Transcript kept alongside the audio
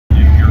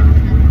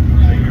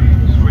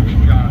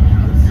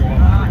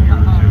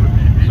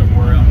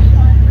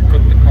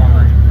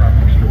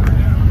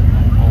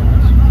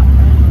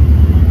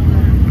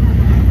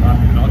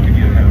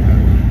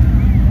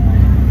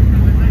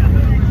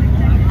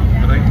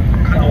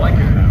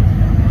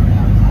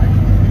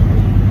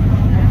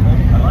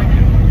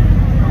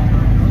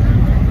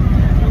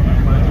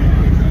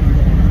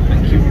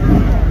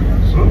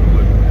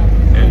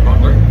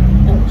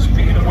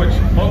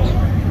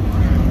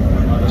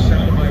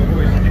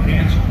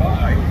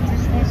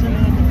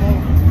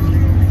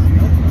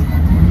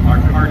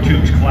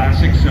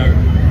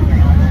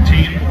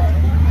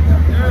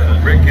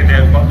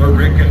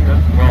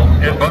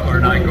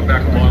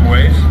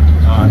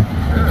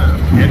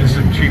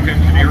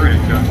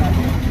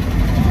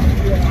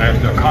I have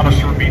the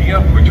Connoisseur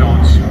Media, which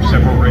owns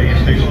several radio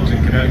stations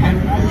in Connecticut,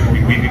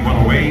 including Weaving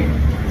 108,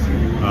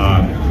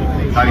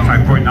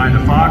 95.9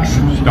 The Fox,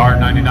 Star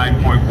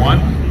 99.1,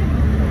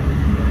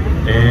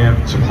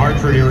 and some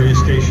Hartford area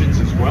stations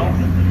as well.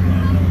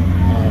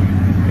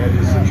 Ed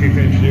is the chief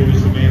engineer,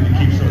 is the man that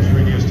keeps those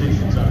radio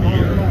stations on the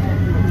air.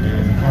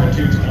 And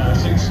Cartoons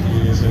Classics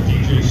is a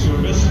DJ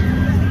service.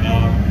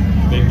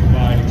 They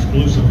provide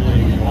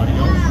exclusively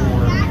audio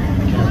for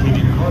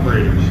Caffeine And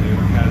Carburetors, and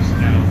has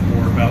now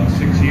for about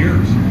 6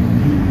 years.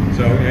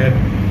 So Ed,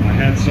 my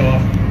hat's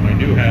off, my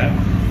new hat,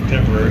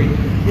 temporary.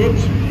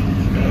 Whoops.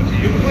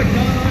 You look like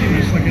Don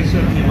Imus, like I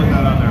said. You put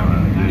that on there,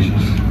 man.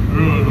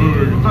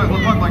 We'll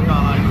talk like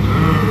Don Imus.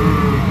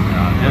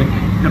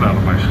 Yeah, get out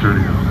of my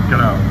studio. Get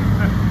out.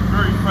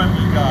 Very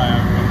friendly guy.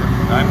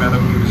 I met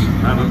him. He was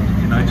not the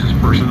nicest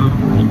person in the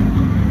world.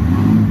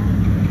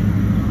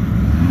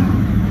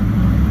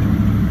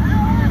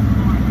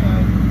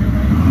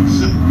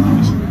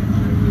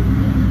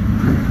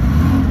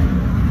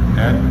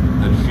 Ed,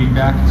 that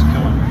feedback is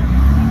killing me.